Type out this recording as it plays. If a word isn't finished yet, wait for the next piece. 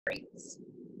Great.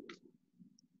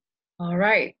 All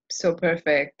right, so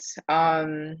perfect.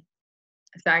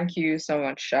 Thank you so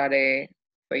much, Sade,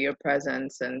 for your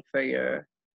presence and for your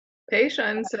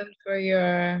patience and for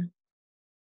your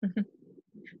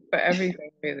for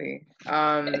everything, really.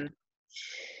 I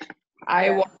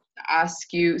Yeah. want to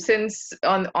ask you, since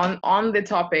on the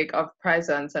topic of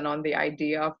presence and on the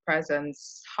idea of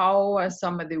presence, how are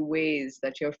some of the ways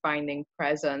that you're finding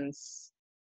presence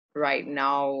right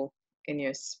now in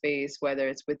your space, whether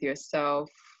it's with yourself,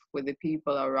 with the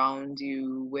people around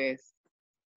you, with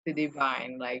the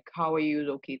divine? Like, how are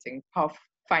you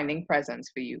finding presence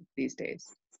for you these days?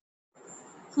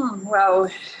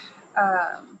 Well,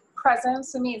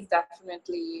 presence to me is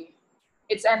definitely,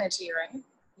 it's energy, right?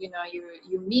 You know,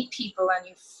 you meet people and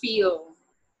you feel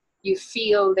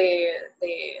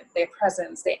their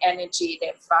presence, their energy,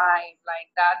 their vibe, like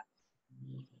that.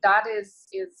 That is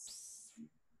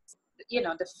you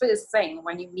know, the first thing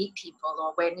when you meet people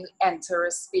or when you enter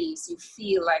a space. You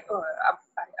feel like, oh,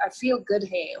 I feel good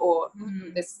here, or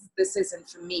this isn't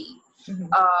for me.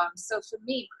 So for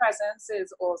me, presence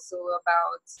is also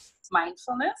about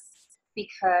mindfulness,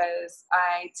 because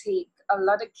I take a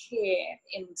lot of care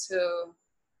into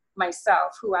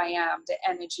myself, who I am, the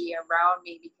energy around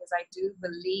me, because I do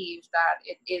believe that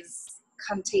it is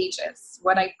contagious.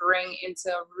 What I bring into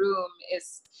a room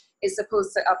is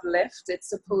supposed to uplift. It's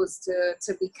supposed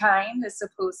to be kind. It's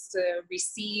supposed to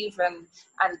receive and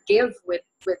give with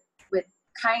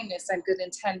kindness and good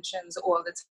intentions all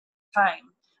the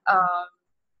time.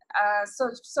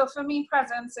 So for me,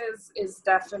 presence is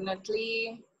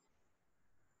definitely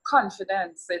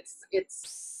confidence.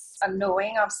 It's a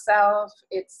knowing of self.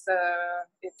 It's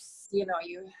you know,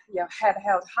 your head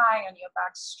held high and your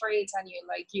back straight, and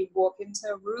you walk into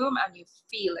a room and you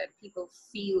feel it. People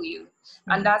feel you,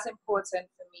 and that's important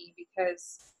for me,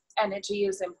 because energy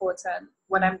is important.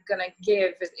 What I'm gonna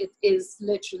give, it is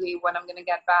literally what I'm gonna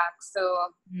get back.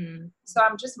 So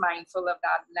I'm just mindful of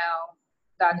that now.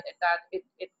 That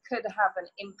it could have an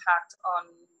impact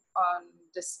on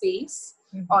the space,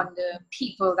 on the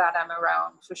people that I'm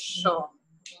around, for sure,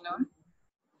 you know.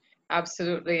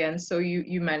 Absolutely. And so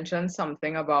you mentioned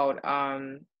something about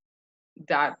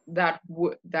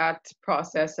that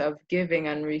process of giving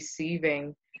and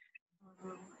receiving.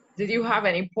 Did you have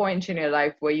any point in your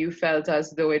life where you felt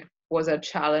as though it was a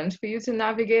challenge for you to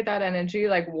navigate that energy,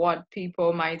 like what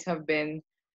people might have been,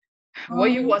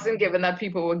 what you wasn't given that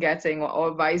people were getting,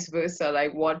 or vice versa,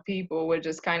 like what people were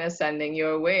just kind of sending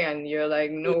your way and you're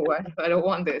like, no, I don't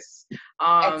want this.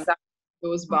 Exactly.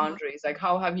 Those boundaries, like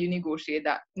how have you negotiated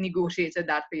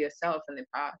that for yourself in the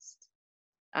past?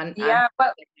 And Yeah,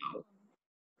 but now?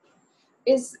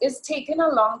 it's taken a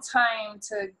long time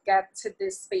to get to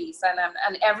this space,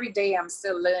 and every day I'm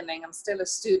still learning. I'm still a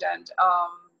student.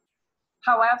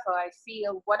 However, I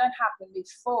feel what had happened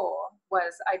before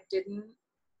was I didn't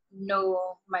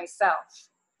know myself.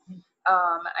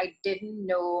 I didn't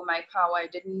know my power. I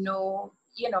didn't know,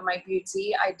 my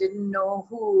beauty. I didn't know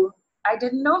I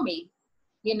didn't know me,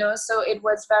 so it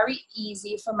was very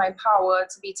easy for my power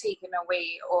to be taken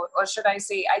away, or should I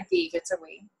say I gave it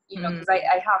away, because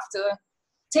I have to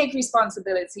take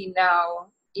responsibility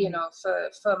now,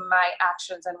 for my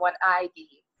actions and what I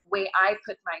gave, where I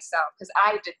put myself, because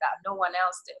I did that, no one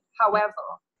else did.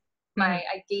 However,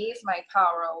 I gave my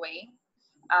power away.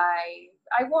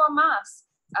 I wore a mask.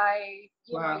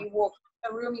 Wow. You walk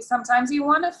in a room, sometimes you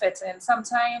want to fit in,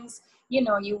 sometimes,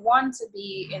 you want to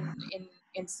be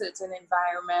in certain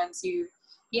environments,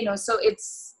 so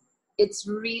it's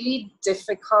really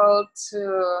difficult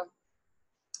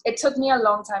it took me a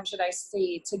long time, should I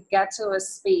say, to get to a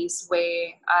space where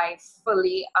I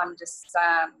fully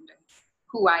understand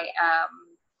who I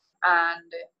am,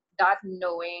 and that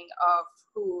knowing of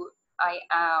who I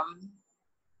am.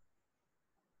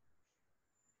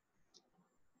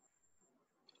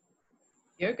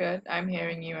 You're good. I'm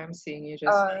hearing you. I'm seeing you.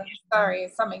 Just Sorry,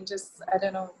 something just, I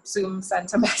don't know, Zoom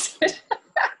sent a message.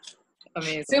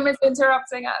 amazing. Zoom is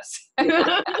interrupting us.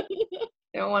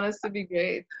 They don't want us to be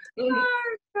great.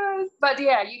 But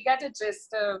yeah, you get the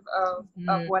gist of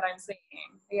what I'm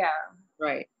saying. Yeah.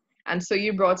 Right. And so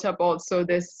you brought up also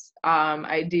this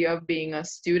idea of being a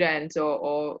student,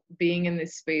 or being in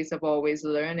this space of always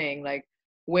learning. Like,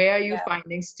 where are you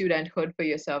finding studenthood for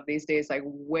yourself these days? Like,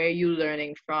 where are you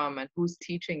learning from, and who's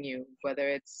teaching you? Whether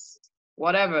it's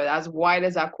whatever, as wide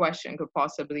as that question could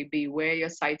possibly be, where are your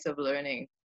sites of learning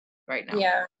right now?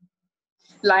 Yeah.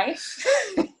 Life.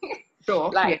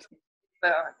 Sure. Life.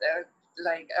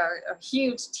 Like a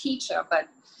huge teacher. But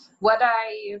what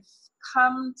I've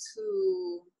come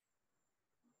to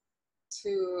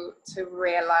to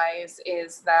realize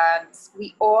is that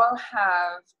we all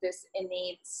have this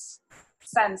innate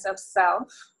sense of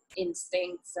self,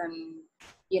 instincts, and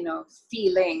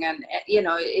feeling, and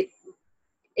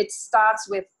it starts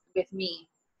with me.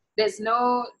 There's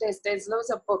loads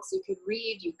of books you could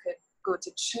read, you could go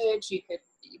to church,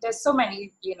 there's so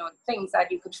many things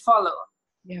that you could follow.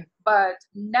 Yeah. But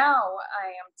now I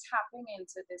am tapping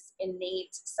into this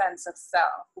innate sense of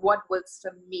self. What works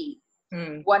for me?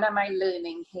 What am I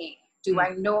learning here? Do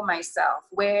I know myself?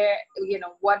 Where,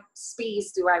 what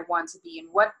space do I want to be in?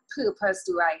 What purpose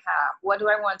do I have? What do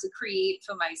I want to create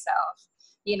for myself?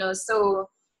 So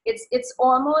it's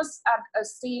almost at a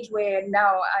stage where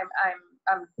now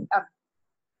I'm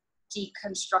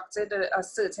deconstructed a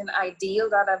certain ideal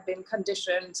that I've been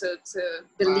conditioned to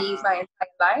believe my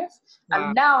entire life. Wow.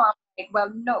 And now I'm like, well,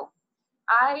 no,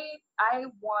 I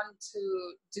want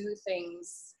to do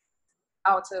things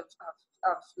out of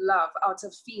love, out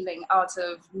of feeling, out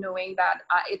of knowing that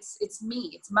it's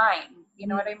me, it's mine. You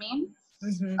know what I mean?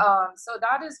 So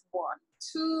that is one.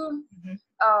 Two,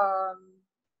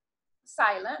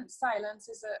 silence. Silence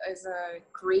is a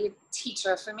great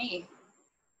teacher for me.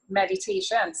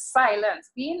 Meditation, silence,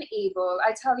 being able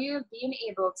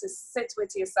to sit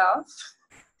with yourself,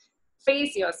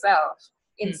 face yourself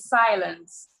in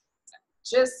silence,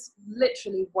 just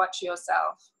literally watch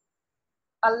yourself.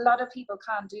 A lot of people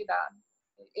can't do that.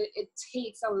 It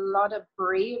takes a lot of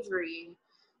bravery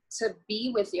to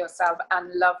be with yourself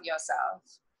and love yourself.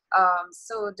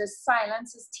 So the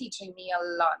silence is teaching me a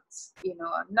lot,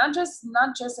 not just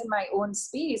in my own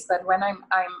space, but when I'm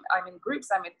in groups,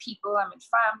 I'm with people, I'm with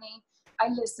family, I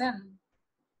listen,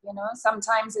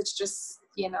 sometimes it's just,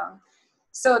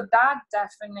 so that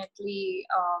definitely,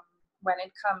 when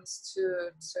it comes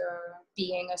to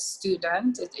being a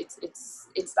student, it's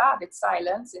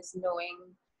silence, it's knowing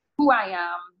who I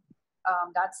am,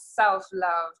 that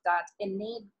self-love, that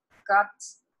innate gut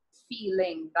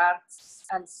feeling, that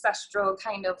ancestral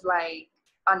kind of like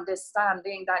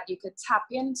understanding that you could tap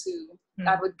into,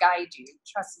 that would guide you.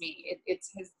 Trust me,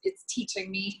 it's teaching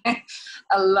me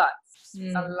a lot.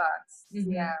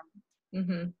 Yeah.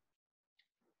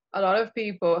 A lot of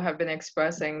people have been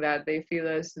expressing that they feel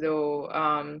as though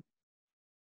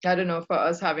I don't know, for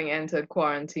us having entered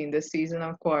quarantine, this season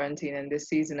of quarantine and this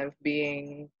season of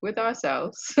being with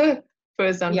ourselves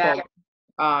first and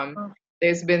foremost,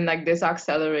 there's been like this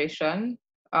acceleration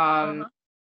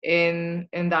in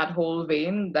that whole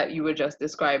vein that you were just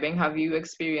describing. Have you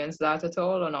experienced that at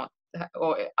all or not?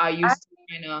 Or are you still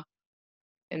kind of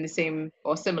in the same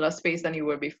or similar space than you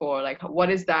were before? Like,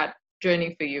 what is that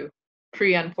journey for you,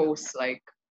 pre and post, like,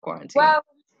 quarantine? Well,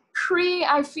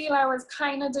 I feel I was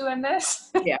kind of doing this.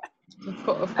 Yeah, of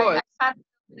course. I had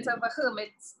a bit of a hermit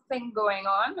thing going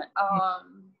on.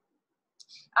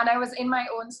 And I was in my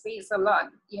own space a lot,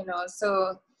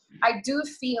 so I do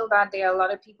feel that there are a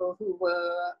lot of people who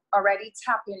were already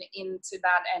tapping into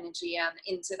that energy and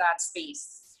into that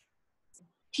space.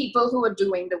 People who were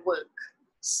doing the work.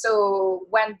 So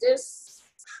when this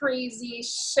crazy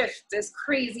shift, this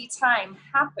crazy time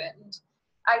happened,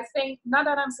 I think, not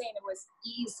that I'm saying it was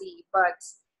easy, but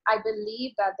I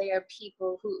believe that there are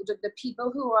people the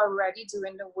people who are already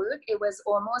doing the work, it was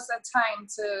almost a time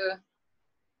to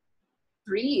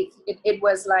breathe. It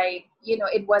was like,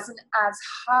 it wasn't as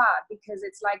hard because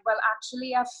it's like, well,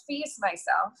 actually I've faced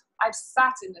myself. I've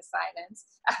sat in the silence.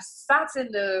 I've sat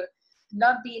in the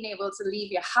not being able to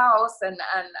leave your house, and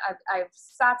I've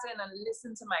sat in and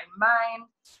listened to my mind.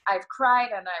 I've cried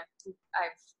and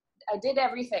I did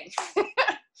everything.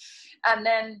 And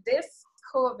then this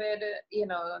COVID,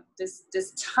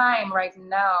 this time right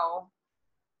now,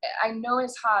 I know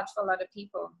it's hard for a lot of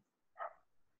people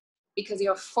because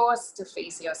you're forced to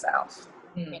face yourself.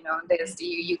 There's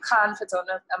you can't put on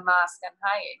a mask and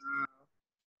hide. You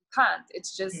can't.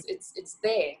 It's just it's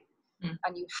there,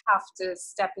 and you have to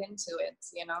step into it.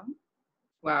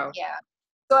 Wow. Yeah.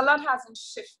 So a lot hasn't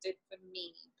shifted for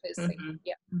me personally.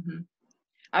 Yeah.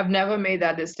 I've never made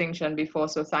that distinction before,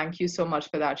 so thank you so much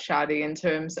for that, Sade, in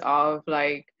terms of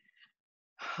like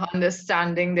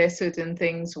understanding there's certain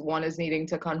things one is needing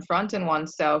to confront in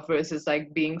oneself versus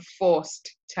like being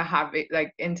forced to have it,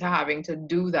 like into having to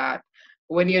do that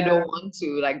when you don't want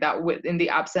to, like that in the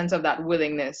absence of that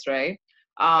willingness, right?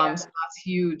 So that's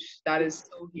huge. That is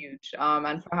so huge.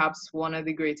 And perhaps one of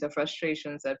the greater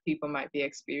frustrations that people might be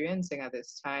experiencing at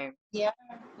this time. Yeah,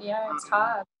 it's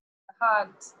hard.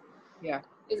 Yeah.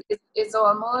 It's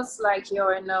almost like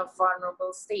you're in a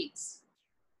vulnerable state.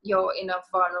 You're in a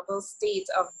vulnerable state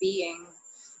of being.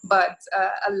 But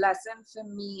a lesson for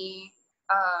me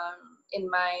in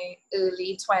my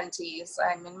early 20s.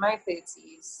 I'm in my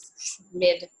 30s,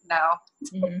 mid now.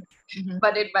 Mm-hmm. Mm-hmm.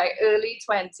 But in my early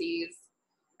 20s,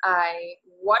 I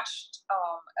watched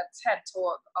a TED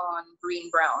talk on Brené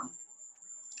Brown.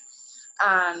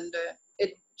 And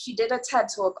she did a TED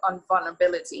talk on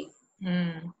vulnerability.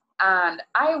 Mm. And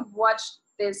I watched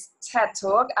this TED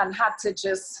talk and had to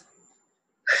just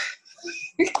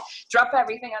drop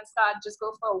everything and just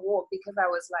go for a walk, because I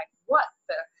was like, what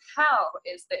the hell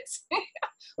is this?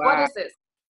 Wow. What is this?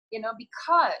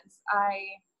 Because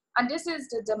and this is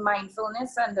the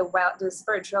mindfulness and the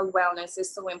spiritual wellness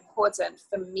is so important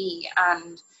for me,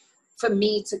 and for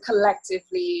me to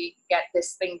collectively get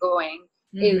this thing going.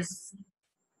 Mm-hmm. Is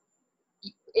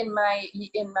in my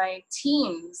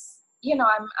teens,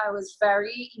 I was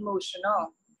very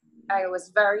emotional. I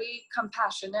was very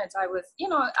compassionate. I was,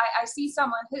 I see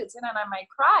someone hurting and I might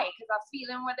cry because I'm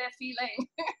feeling what they're feeling,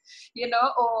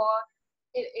 or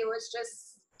it was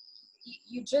just,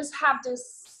 you just have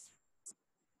this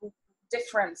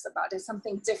difference about it. There's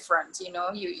something different,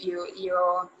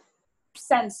 you're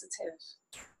sensitive,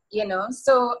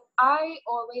 So I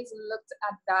always looked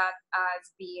at that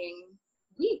as being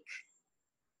weak.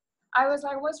 I was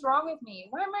like, what's wrong with me?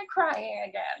 Why am I crying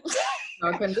again?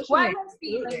 Why am I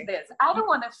feeling this? I don't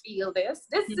want to feel this.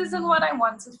 This isn't what I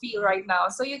want to feel right now.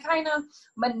 So you kind of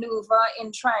maneuver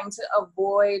in trying to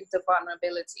avoid the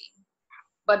vulnerability.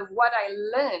 But what I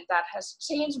learned that has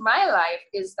changed my life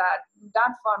is that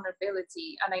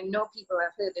vulnerability, and I know people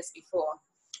have heard this before,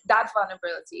 that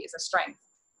vulnerability is a strength.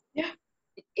 Yeah.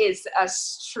 It is a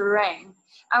strength.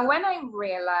 And when I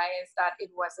realized that it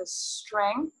was a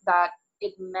strength, that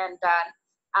it meant that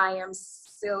I am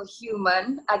still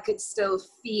human, I could still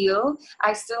feel,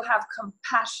 I still have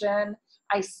compassion,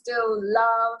 I still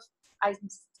love, I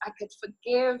could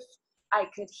forgive, I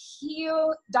could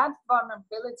heal. That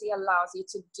vulnerability allows you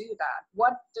to do that.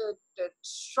 What the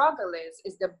struggle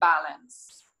is the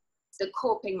balance, the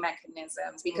coping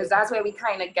mechanisms, because that's where we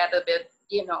kind of get a bit,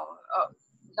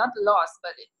 not lost,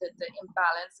 but the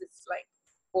imbalance is like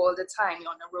all the time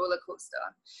on a roller coaster.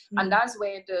 Mm-hmm. And that's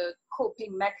where the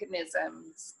coping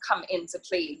mechanisms come into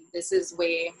play. This is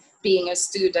where being a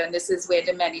student, this is where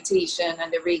the meditation and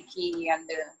the Reiki and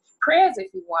the prayers,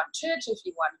 if you want church, if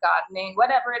you want gardening,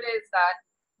 whatever it is that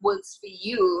works for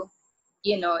you,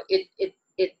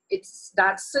 it's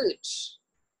that search.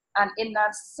 And in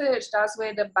that search, that's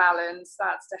where the balance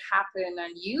starts to happen,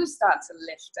 and you start to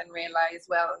lift and realize,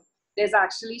 well, there's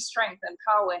actually strength and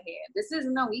power here. This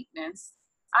isn't a weakness.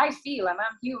 I feel, and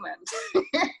I'm human.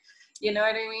 You know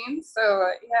what I mean? So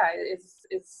yeah,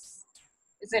 it's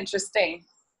interesting.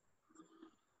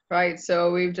 Right.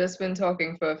 So we've just been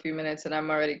talking for a few minutes, and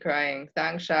I'm already crying.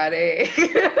 Thanks, Sade.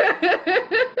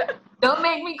 Don't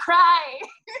make me cry.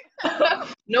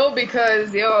 No,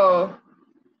 because I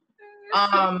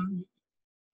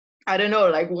don't know.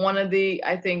 Like, one of the,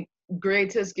 I think,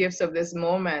 greatest gifts of this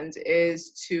moment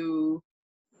is to.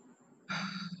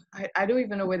 I don't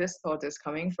even know where this thought is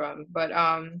coming from, but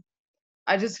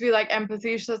I just feel like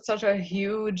empathy is such a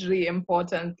hugely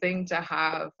important thing to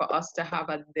have, for us to have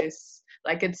at this.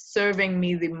 Like, it's serving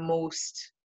me the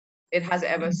most it has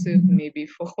ever served me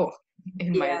before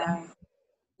in my life.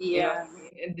 Yeah.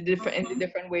 In the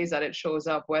different ways that it shows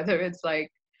up, whether it's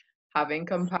like having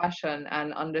compassion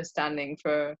and understanding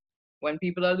for when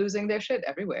people are losing their shit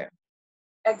everywhere.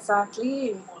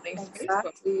 Exactly.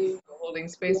 Holding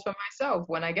space for myself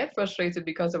when I get frustrated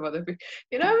because of other people.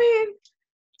 You know what I mean?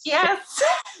 Yes.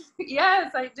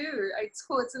 Yes, I do. I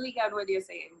totally get what you're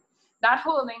saying. That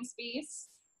holding space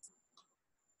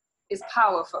is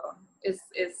powerful. Is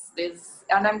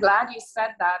and I'm glad you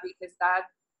said that, because that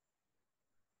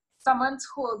someone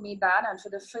told me that, and for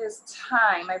the first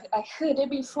time, I heard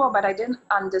it before, but I didn't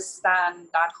understand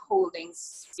that holding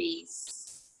space.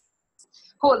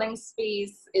 Holding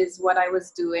space is what I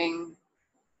was doing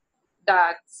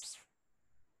that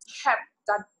kept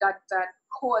that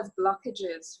caused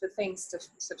blockages for things to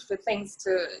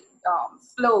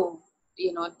flow.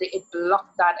 It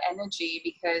blocked that energy,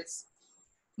 because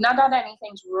not that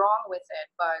anything's wrong with it,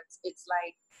 but it's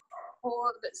like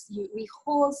we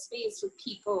hold space for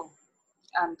people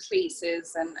and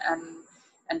places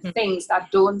and things that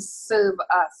don't serve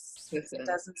us. It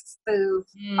doesn't serve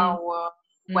our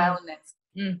wellness.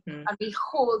 And we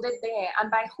hold it there.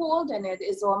 And by holding it,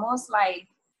 is almost like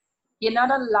you're not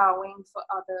allowing for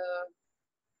other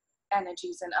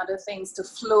energies and other things to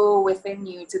flow within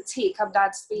you, to take up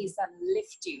that space and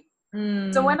lift you.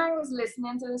 So when I was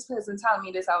listening to this person tell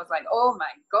me this, I was like, oh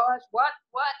my gosh, what?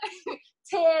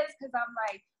 Tears, because I'm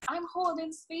like, I'm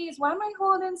holding space. Why am I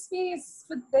holding space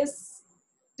for this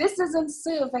this isn't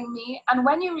serving me. And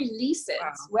when you release it,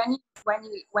 Wow. when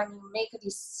you make a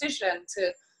decision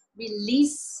to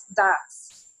release that,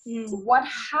 what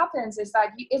happens is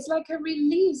that it's like a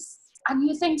release. And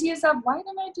you think to yourself, why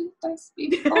didn't I do this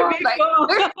before? Like,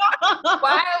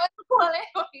 why I was calling,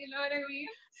 you know what I mean?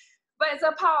 But it's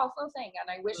a powerful thing, and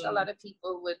I wish a lot of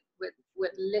people would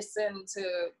listen to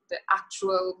the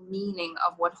actual meaning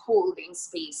of what holding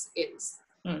space is.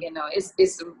 You know, is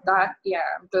that, yeah,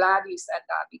 I'm glad you said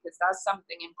that, because that's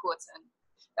something important.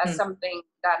 That's something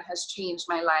that has changed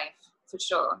my life for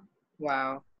sure.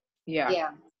 Wow. Yeah.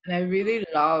 Yeah. And I really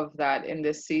love that in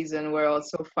this season we're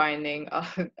also finding,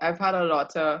 I've had a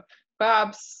lot of,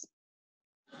 perhaps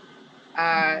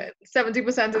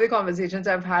 70% of the conversations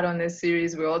I've had on this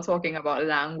series, we're all talking about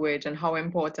language and how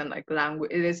important like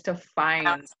language it is to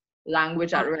find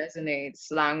language that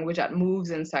resonates, language that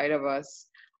moves inside of us.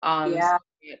 Yeah.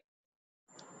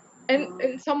 And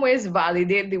in some ways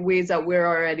validate the ways that we're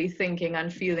already thinking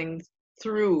and feeling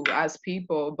through as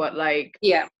people. But like,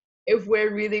 Yeah. if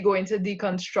we're really going to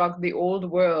deconstruct the old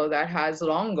world that has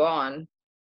long gone,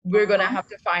 we're going to have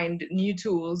to find new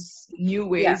tools, new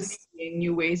ways of Yes. being,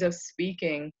 new ways of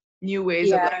speaking, new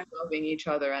ways of like Yeah. loving each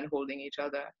other and holding each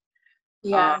other.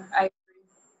 Yeah. I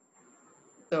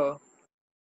So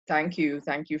thank you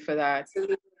for that.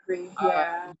 absolutely agree.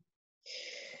 Yeah.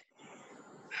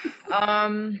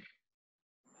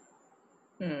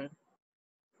 Hmm.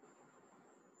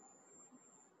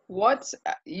 What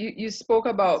you spoke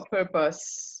about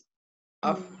purpose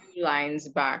a few lines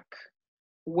back.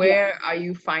 Where are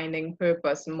you finding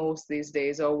purpose most these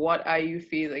days, or what are you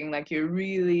feeling like you're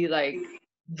really like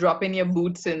dropping your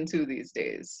boots into these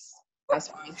days as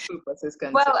far as purpose is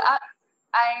concerned? Well,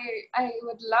 I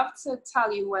would love to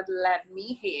tell you what led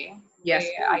me here, Yes,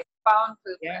 where I found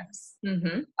yeah. purpose.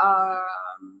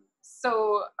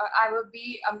 So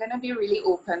I'm gonna be really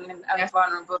open and Yes.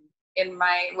 vulnerable in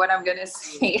what I'm gonna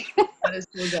say. That is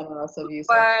so generous of you,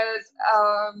 sir. But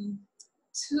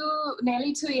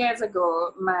nearly 2 years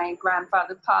ago, my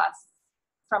grandfather passed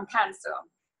from cancer.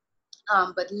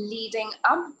 But leading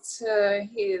up to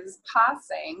his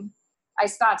passing, I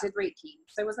started Reiki.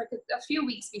 So it was like a few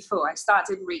weeks before I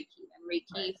started Reiki. And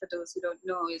Reiki, for those who don't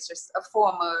know, is just a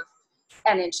form of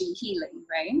energy healing,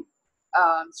 right?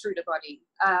 Through the body.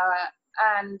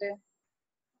 And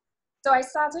so I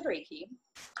started Reiki.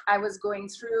 I was going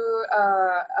through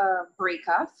a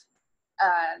breakup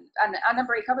and a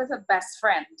breakup with a best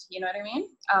friend, you know what I mean?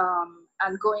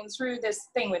 And going through this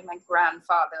thing with my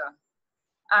grandfather.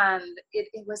 And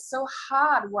it was so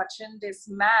hard watching this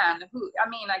man who, I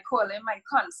mean, I call him my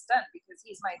constant because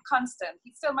he's my constant.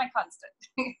 He's still my constant.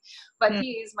 But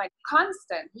he is my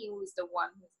constant. He was the one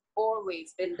who's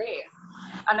always been there.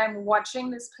 And I'm watching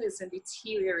this person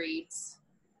deteriorate.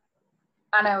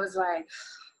 And I was like,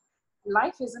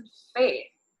 life isn't fair.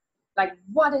 Like,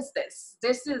 what is this?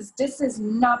 This is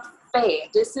not fair.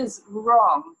 This is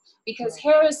wrong. Because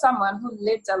here is someone who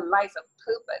lived a life of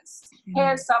purpose.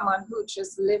 Here is someone who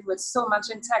just lived with so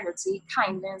much integrity,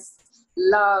 kindness,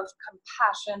 love,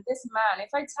 compassion. This man,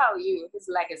 if I tell you his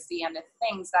legacy and the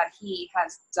things that he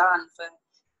has done for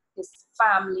his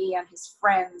family and his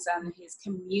friends and his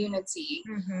community,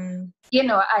 you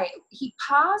know, he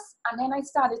passed, and then I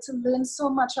started to learn so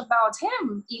much about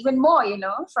him, even more, you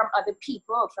know, from other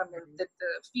people, from the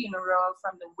funeral,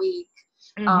 from the wake,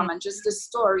 and just the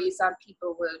stories that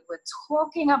people were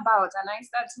talking about. And I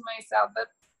said to myself, but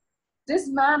this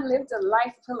man lived a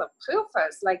life full of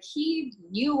purpose. Like, he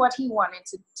knew what he wanted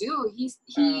to do.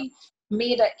 He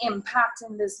made an impact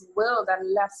in this world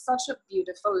and left such a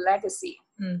beautiful legacy.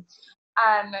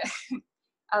 And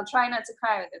I'll try not to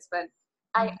cry with this, but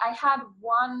I had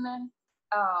one,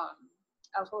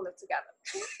 I'll hold it together.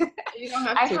 You don't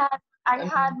have to. I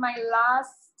had my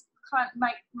last,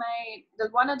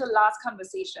 one of the last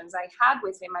conversations I had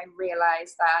with him, I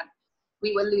realized that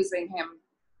we were losing him.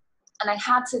 And I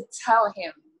had to tell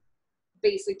him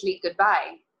basically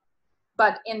goodbye.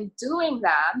 But in doing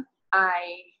that,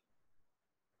 I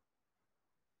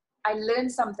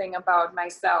learned something about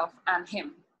myself and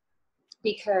him.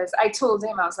 Because I told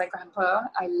him, I was like, Grandpa,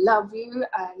 I love you.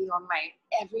 You're my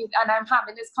everything. And I'm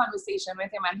having this conversation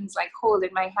with him, and he's like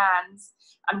holding my hands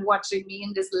and watching me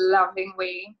in this loving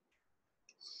way.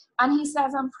 And he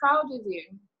says, I'm proud of you.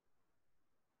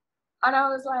 And I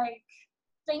was like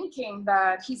thinking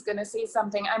that he's going to say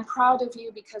something. I'm proud of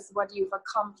you because what you've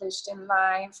accomplished in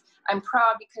life. I'm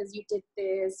proud because you did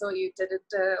this, or you did it,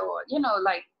 or, you know,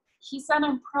 like, he said,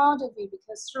 I'm proud of you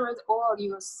because through it all,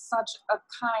 you were such a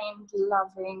kind,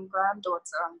 loving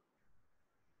granddaughter.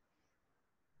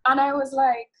 And I was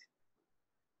like,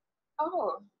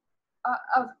 oh,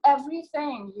 of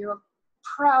everything. You're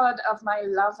proud of my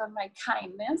love and my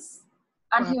kindness.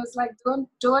 And he was like,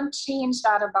 don't change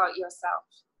that about yourself.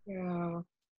 Yeah.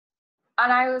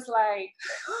 And I was like,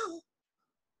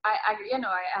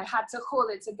 I had to hold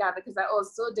it together because I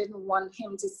also didn't want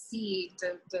him to see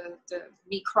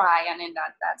me cry and in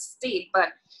that state. But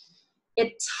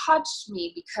it touched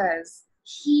me because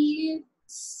he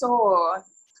saw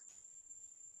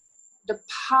the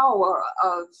power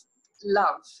of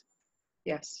love.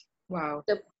 Yes. Wow.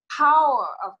 The power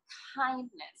of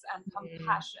kindness and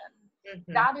compassion.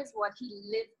 Mm-hmm. That is what he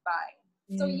lived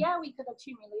by. So yeah, we could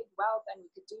accumulate wealth and we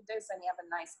could do this and you have a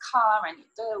nice car and you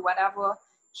do whatever.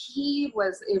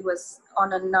 It was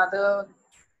on another,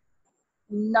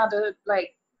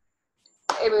 like,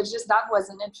 it was just, that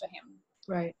wasn't it for him.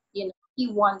 Right. You know, he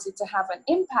wanted to have an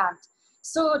impact.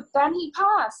 So then he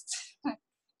passed.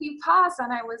 He passed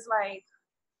and I was like,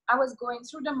 I was going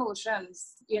through the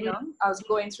motions, you know, I was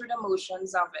going through the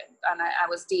motions of it. And I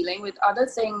was dealing with other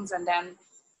things. And then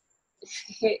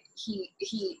he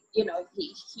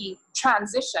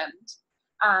transitioned,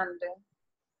 and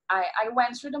I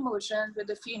went through the motions with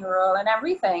the funeral and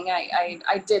everything. I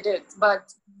did it,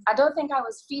 but I don't think I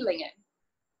was feeling it.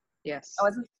 Yes. I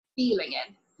wasn't feeling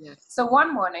it. Yes. So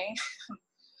one morning,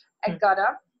 I got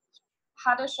up,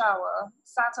 had a shower,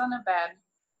 sat on a bed,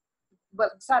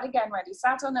 but sat again ready,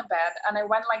 sat on a bed, and I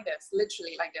went like this,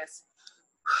 literally like this.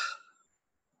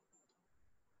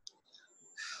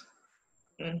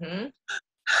 Mm-hmm.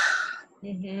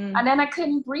 Mm-hmm. And then I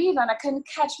couldn't breathe and I couldn't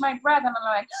catch my breath, and I'm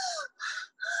like,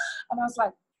 and I was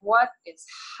like, what is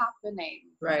happening?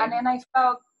 Right. And then I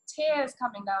felt tears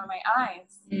coming down my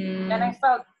eyes. Then I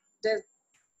felt the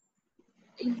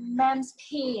immense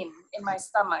pain in my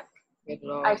stomach. Good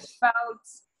Lord. I felt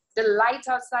the light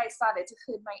outside started to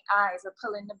hurt my eyes, or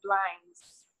pulling the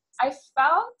blinds. I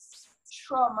felt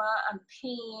trauma and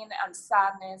pain and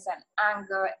sadness and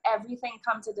anger, everything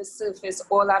come to the surface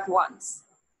all at once.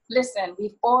 Listen,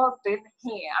 we've all been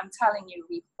here. I'm telling you,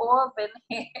 we've all been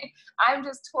here. I'm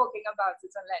just talking about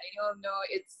it and letting you all know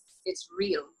it's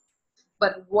real.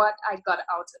 But what I got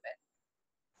out of it.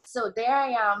 So there I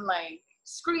am, like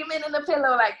screaming in the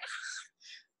pillow, like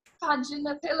punching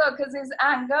the pillow, because his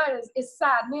anger, his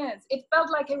sadness. It felt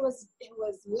like it was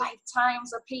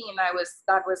lifetimes of pain that was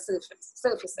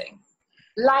surfacing.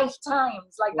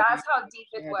 Lifetimes, like that's how deep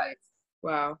it was.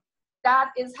 Wow.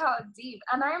 That is how deep.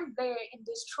 And I'm there in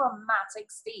this traumatic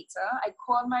state. I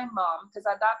called my mom, because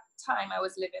at that time I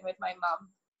was living with my mom.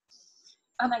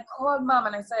 And I called mom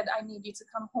and I said, I need you to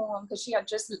come home, because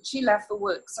she left for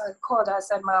work. So I called her, I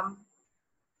said, Mom,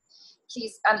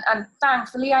 please. And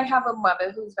thankfully I have a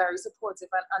mother who's very supportive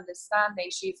and understanding.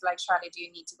 She's like, Shade, do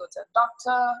you need to go to a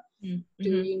doctor? Mm-hmm.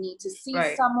 Do you need to see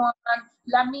someone?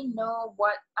 Let me know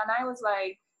what. And I was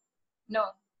like, no,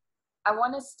 I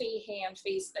want to stay here and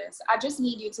face this. I just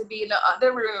need you to be in the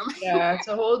other room. Yeah,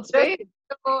 to hold space.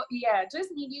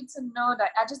 Just need you to know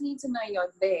that. I just need to know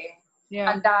you're there.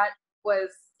 Yeah. And that was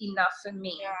enough for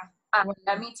me. Yeah. And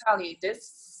let me tell you,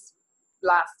 this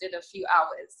lasted a few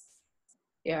hours.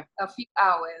 Yeah. A few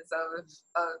hours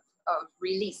of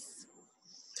release.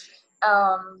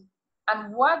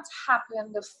 And what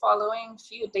happened the following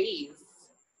few days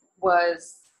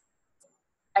was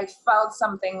I felt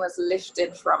something was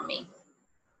lifted from me.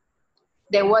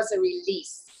 There was a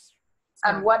release.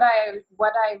 And what I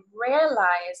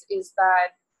realized is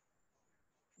that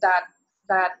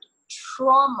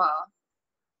trauma,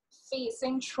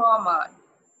 facing trauma,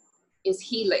 is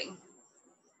healing.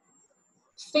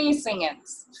 Facing it,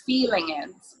 feeling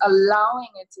it, allowing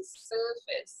it to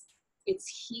surface, it's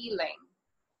healing.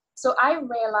 So I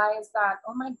realized that,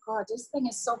 oh my God, this thing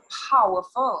is so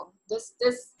powerful. This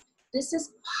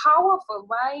is powerful.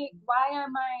 Why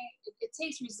am I? It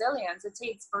takes resilience. It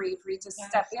takes bravery to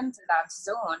step into that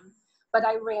zone. But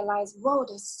I realized, whoa,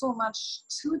 there's so much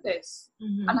to this.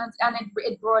 Mm-hmm. And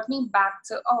it brought me back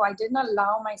to, I didn't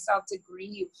allow myself to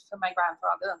grieve for my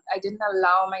grandfather. I didn't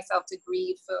allow myself to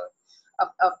grieve for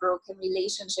a broken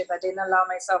relationship. I didn't allow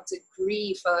myself to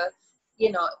grieve for,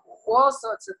 all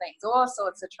sorts of things, all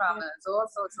sorts of traumas, all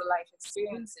sorts of life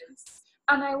experiences.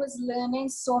 And I was learning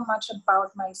so much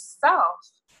about myself,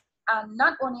 and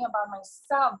not only about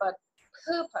myself, but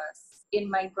purpose in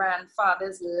my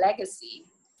grandfather's legacy,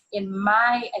 in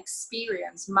my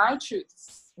experience, my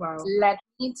truths. Wow. Led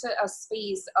me to a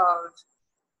space of,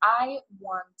 I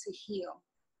want to heal.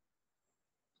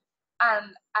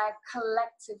 And I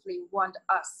collectively want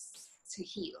us to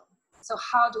heal. So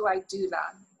how do I do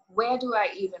that? Where do I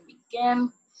even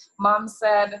begin? Mom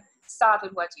said, start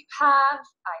with what you have.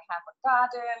 I have a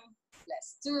garden.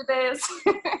 Let's do this.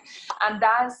 And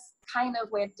that's kind of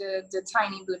where the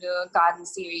Tiny Buddha Garden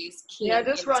series came. Yeah,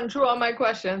 just run through all my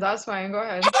questions. That's fine. Go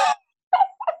ahead.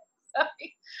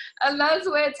 Sorry. And that's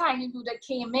where Tiny Buddha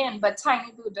came in. But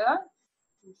Tiny Buddha,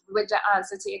 with the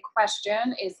answer to your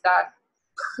question, is that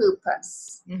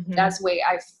purpose. Mm-hmm. That's where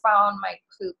I found my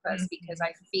purpose, because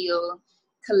I feel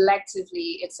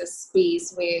collectively it's a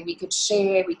space where we could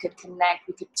share, we could connect,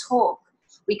 we could talk,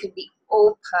 we could be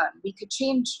open, we could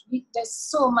change. There's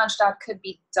so much that could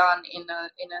be done in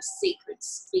a sacred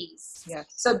space. Yes.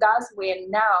 So that's where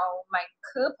now my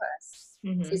purpose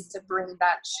Mm-hmm. is to bring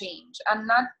that change. And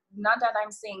not that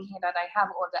I'm saying here that I have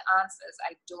all the answers.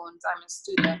 I don't. I'm a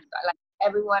student like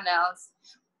everyone else.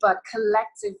 But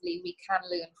collectively, we can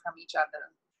learn from each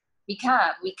other. We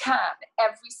can.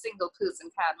 Every single person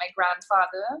can. My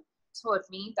grandfather taught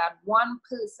me that one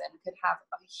person could have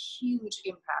a huge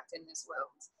impact in this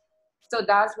world. So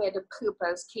that's where the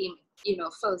purpose came,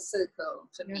 full circle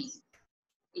for me.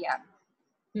 Yeah.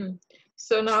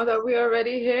 So now that we are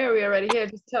already here.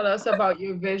 Just tell us about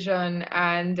your vision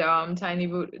and Tiny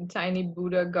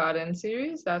Buddha Garden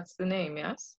series. That's the name,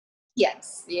 yes?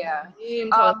 Yes. Yeah.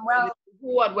 Well,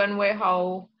 who, what, when, where,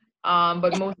 how.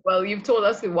 But you've told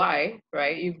us the why,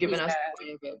 right? You've given us the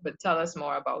why of it, but tell us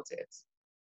more about it.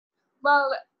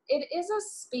 Well, it is a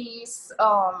space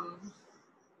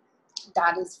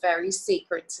that is very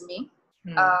sacred to me,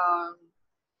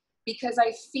 because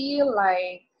I feel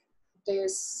like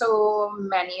there's so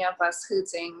many of us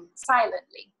hurting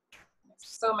silently.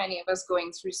 So many of us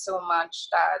going through so much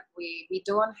that we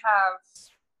don't have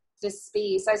this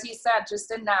space, as you said, just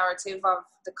the narrative of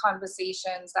the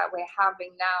conversations that we're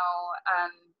having now,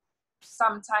 and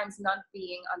sometimes not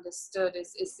being understood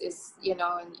is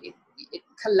it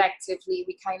collectively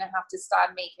we kind of have to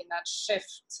start making that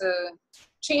shift to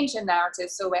change the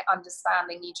narrative so we're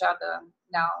understanding each other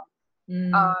now.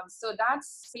 So that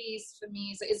space for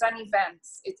me is an event.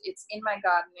 It's in my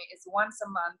garden. It's once a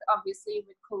month. Obviously,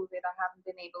 with COVID, I haven't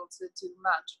been able to do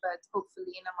much, but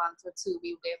hopefully in a month or two,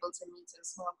 we'll be able to meet in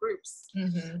small groups.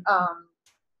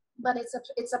 But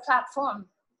it's a platform.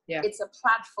 Yeah. It's a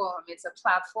platform. It's a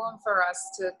platform for us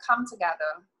to come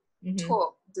together,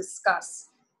 talk, discuss,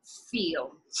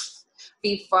 feel,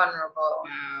 be vulnerable.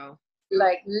 Wow.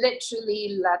 Like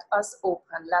literally, let us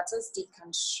open. Let us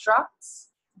deconstruct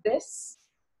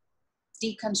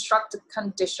deconstruct the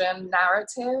conditioned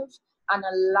narrative and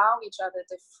allow each other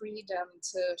the freedom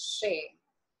to share.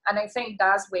 And I think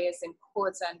that's where it's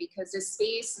important, because the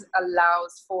space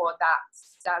allows for that.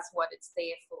 That's what it's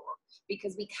there for,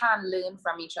 because we can learn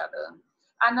from each other.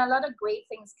 And a lot of great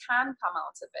things can come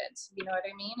out of it. You know what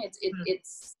I mean?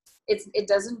 It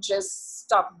doesn't just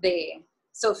stop there.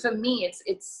 So for me,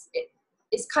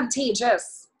 it's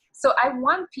contagious. So I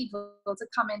want people to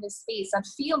come in this space and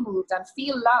feel moved and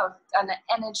feel loved, and an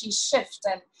energy shift.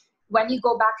 And when you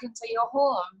go back into your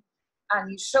home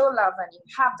and you show love and you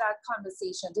have that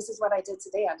conversation, this is what I did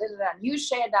today, and you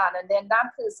share that, and then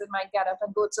that person might get up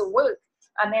and go to work.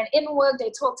 And then in work, they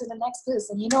talk to the next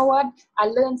person. You know what? I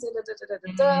learned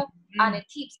and it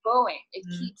keeps going. It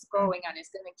keeps going, and it's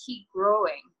going to keep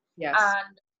growing. Yes.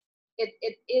 And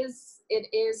it is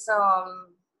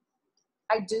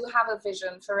I do have a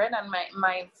vision for it, and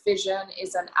my vision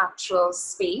is an actual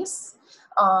space,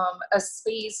 a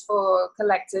space for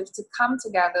collective to come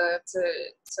together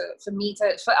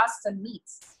for us to meet,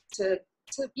 to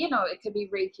it could be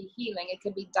Reiki healing, it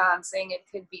could be dancing, it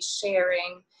could be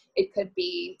sharing, it could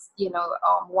be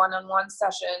one-on-one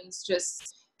sessions.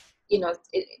 Just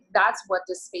that's what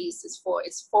the space is for.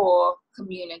 It's for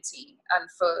community and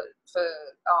for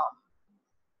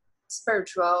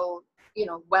spiritual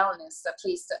wellness, a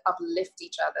place to uplift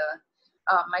each other.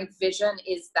 My vision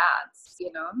is that,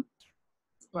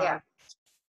 Wow. Yeah.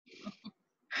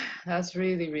 That's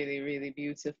really, really, really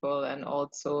beautiful, and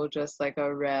also just like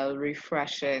a real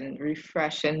refreshing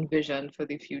vision for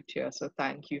the future. So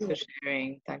thank you for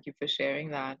sharing. Thank you for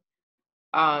sharing that.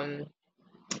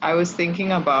 I was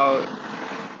thinking about,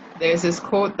 there's this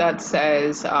quote that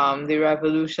says, the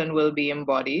revolution will be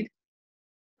embodied.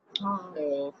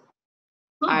 So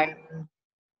I'm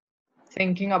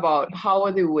thinking about how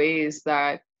are the ways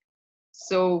that,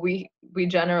 so we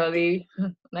generally,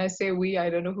 when I say we, I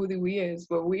don't know who the we is,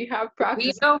 but we have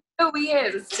practice. We know who we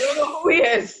is. Still know who we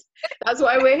is. That's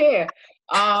why we're here.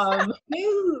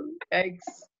 Eggs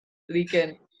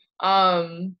leaking.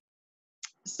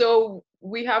 So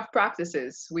we have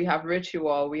practices, we have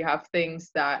ritual, we have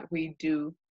things that we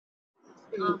do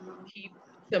to keep,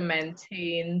 to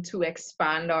maintain, to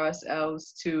expand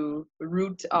ourselves, to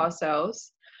root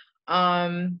ourselves.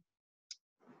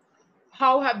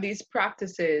 How have these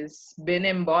practices been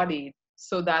embodied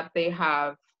so that they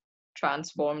have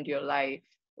transformed your life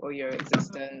or your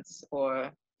existence,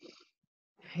 or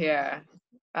yeah,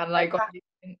 and like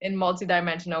in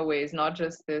multidimensional ways, not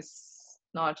just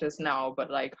now, but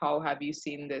like how have you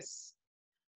seen this?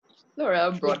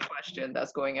 A broad question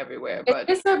that's going everywhere, but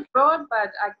it's a broad,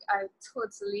 but I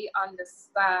totally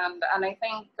understand, and I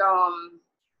think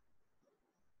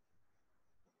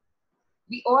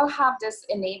we all have this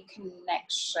innate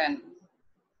connection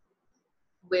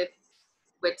with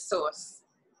source,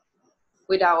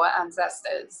 with our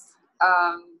ancestors.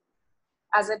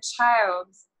 As a child,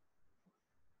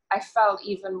 I felt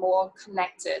even more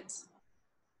connected.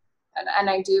 And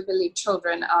I do believe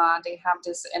children they have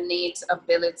this innate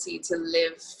ability to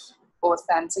live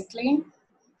authentically.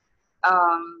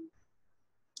 And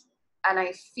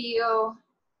I feel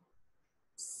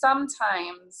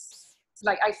sometimes,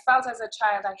 like I felt as a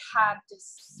child, I had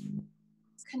this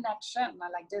connection,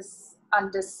 like this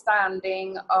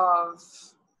understanding of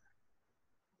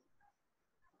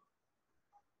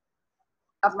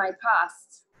my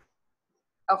past,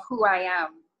 of who I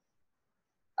am,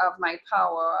 of my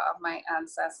power, of my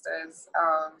ancestors,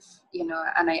 of,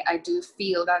 and I do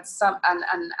feel that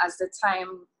and as the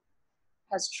time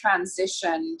has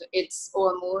transitioned, it's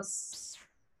almost,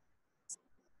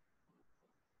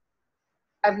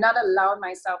 I've not allowed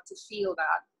myself to feel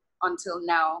that until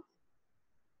now,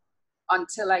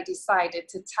 until I decided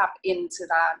to tap into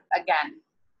that again.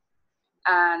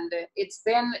 And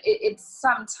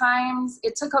sometimes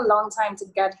it took a long time to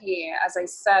get here, as I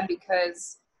said,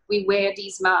 because we wear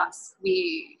these masks.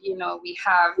 We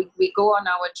go on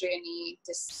our journey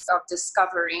of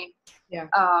discovery. Yeah.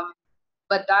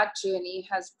 But that journey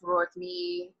has brought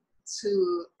me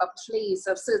to a place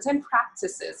of certain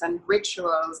practices and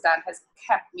rituals that has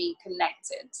kept me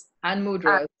connected. And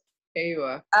mudras. Here you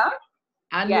are.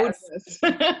 And yes.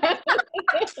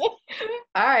 Mudras.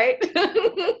 All right.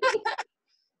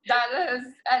 That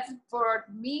has brought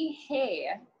me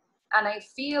here. And I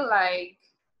feel like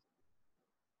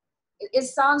it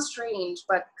sounds strange,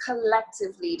 but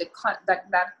collectively,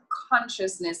 that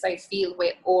consciousness, I feel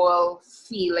we're all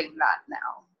feeling that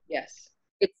now. Yes.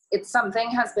 It's something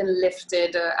has been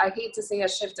lifted. I hate to say a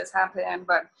shift has happened,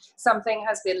 but something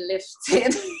has been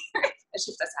lifted. A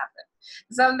shift has happened.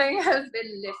 Something has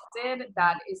been lifted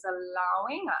that is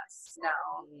allowing us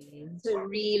now to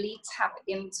really tap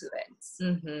into it.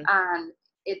 Mm-hmm. And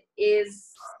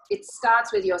it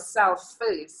starts with yourself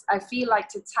first. I feel like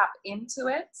to tap into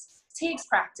it takes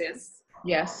practice.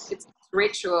 Yes. It's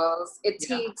rituals. It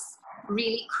takes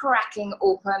really cracking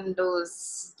open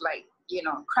those, like,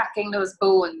 cracking those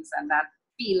bones and that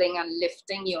feeling and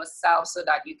lifting yourself so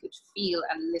that you could feel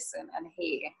and listen and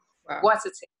hear what it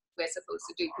is we're supposed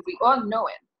to do. Because we all know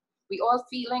it. We all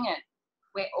feeling it.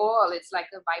 It's like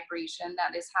a vibration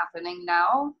that is happening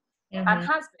now and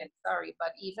has been,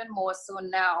 but even more so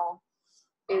now.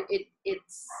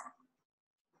 It's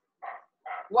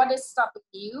what is stopping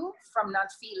you from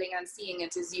not feeling and seeing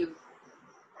it is you.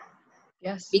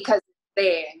 Yes. Because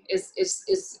there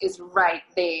is right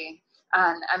there.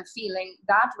 And I'm feeling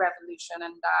that revolution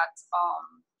and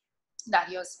that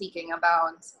you're speaking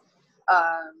about.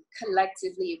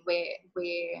 Collectively,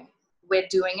 we're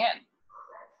doing it.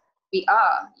 We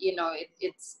are,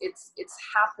 it's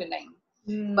happening,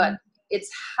 but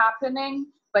it's happening.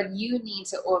 But you need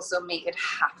to also make it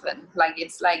happen. Like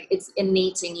it's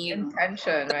innate in you.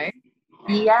 Intention, right?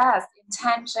 Yes,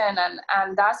 intention,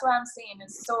 and that's what I'm saying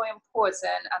is so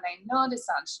important. And I know this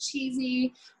sounds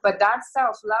cheesy, but that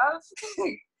self-love,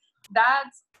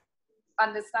 that's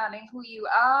understanding who you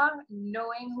are,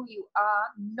 knowing who you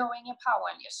are, knowing your power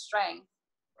and your strength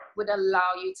would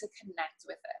allow you to connect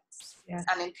with it. Yes.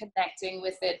 And in connecting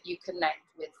with it, you connect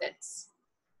with it.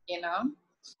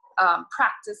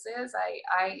 Practices,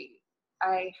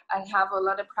 I have a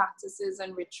lot of practices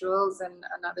and rituals and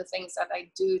other things that I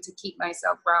do to keep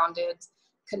myself grounded,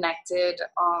 connected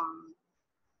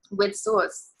with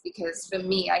source, because for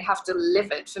me, I have to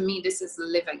live it. For me, this is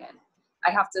living it.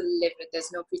 I have to live it.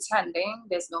 There's no pretending.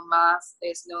 There's no mask.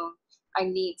 I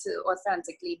need to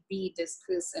authentically be this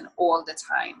person all the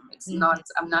time. It's not,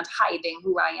 I'm not hiding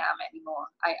who I am anymore.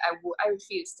 I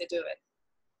refuse to do it.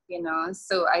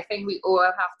 So I think we all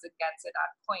have to get to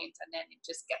that point, and then it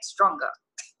just gets stronger.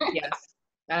 Yes.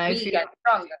 And I feel get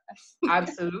stronger.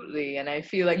 Absolutely. And I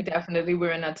feel like definitely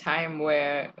we're in a time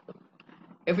where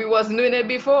if we wasn't doing it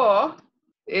before,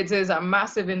 it is a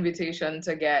massive invitation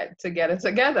to get it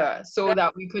together so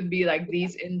that we could be like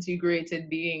these integrated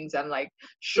beings and like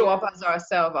show up as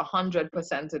ourselves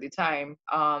 100% of the time.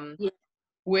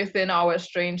 within our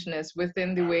strangeness,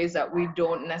 within the ways that we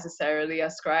don't necessarily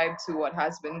ascribe to what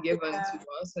has been given to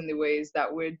us, in the ways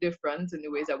that we're different, in the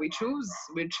ways that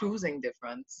we're choosing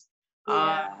difference.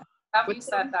 Yeah. Have With you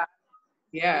said some, that?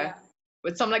 yeah, Yeah.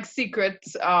 with some like secret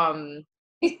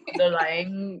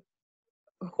underlying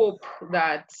hope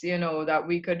that, you know, that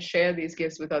we could share these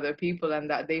gifts with other people and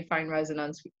that they find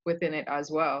resonance within it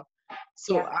as well.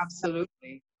 So Yes.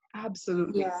 absolutely,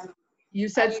 absolutely. Yeah. You I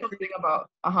said agree. something about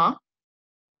uh-huh.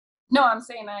 No, I'm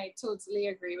saying I totally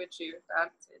agree with you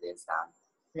that it is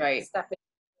Right. stepping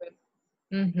with.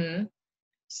 Mm-hmm.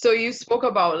 So you spoke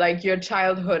about like your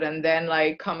childhood and then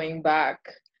like coming back.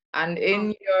 And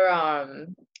in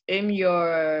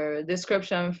your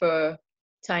description for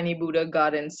Tiny Buddha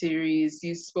Garden series,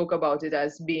 you spoke about it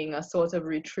as being a sort of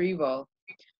retrieval.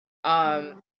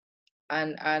 Um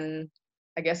and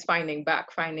I guess finding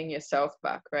yourself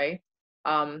back, right?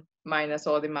 Minus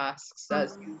all the masks,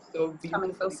 as you so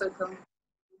Coming full beautifully. circle.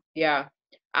 Yeah.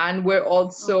 And we're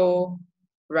also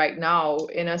right now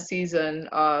in a season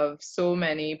of so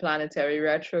many planetary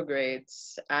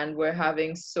retrogrades, and we're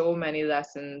having so many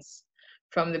lessons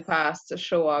from the past to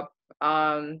show up.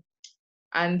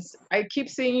 And I keep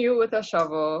seeing you with a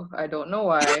shovel. I don't know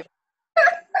why.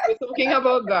 We're talking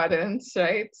about gardens,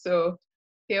 right? So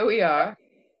here we are.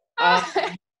 Um,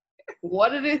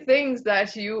 what are the things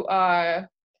that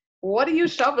what are you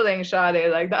shoveling,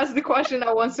 Sade? Like, that's the question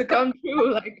that wants to come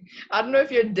true. Like, I don't know if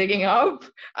you're digging up.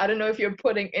 I don't know if you're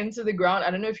putting into the ground.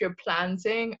 I don't know if you're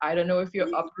planting. I don't know if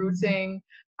you're uprooting.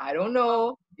 I don't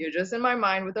know. You're just in my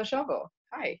mind with a shovel.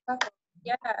 Hi.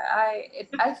 Yeah,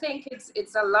 I think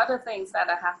it's a lot of things that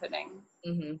are happening.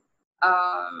 Mm-hmm.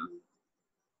 Um,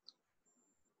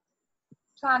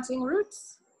 Planting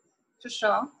roots, for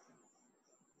sure.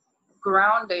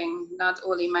 Grounding not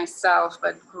only myself,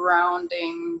 but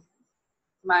grounding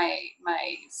my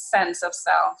sense of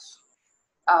self.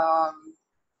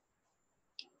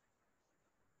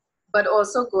 But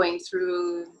also going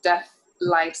through death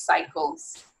life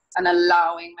cycles and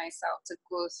allowing myself to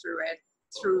go through it,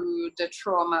 through the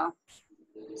trauma.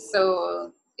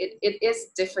 So it is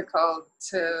difficult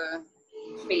to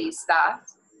face that.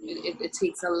 It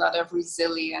takes a lot of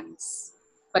resilience.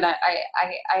 But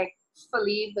I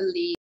fully believe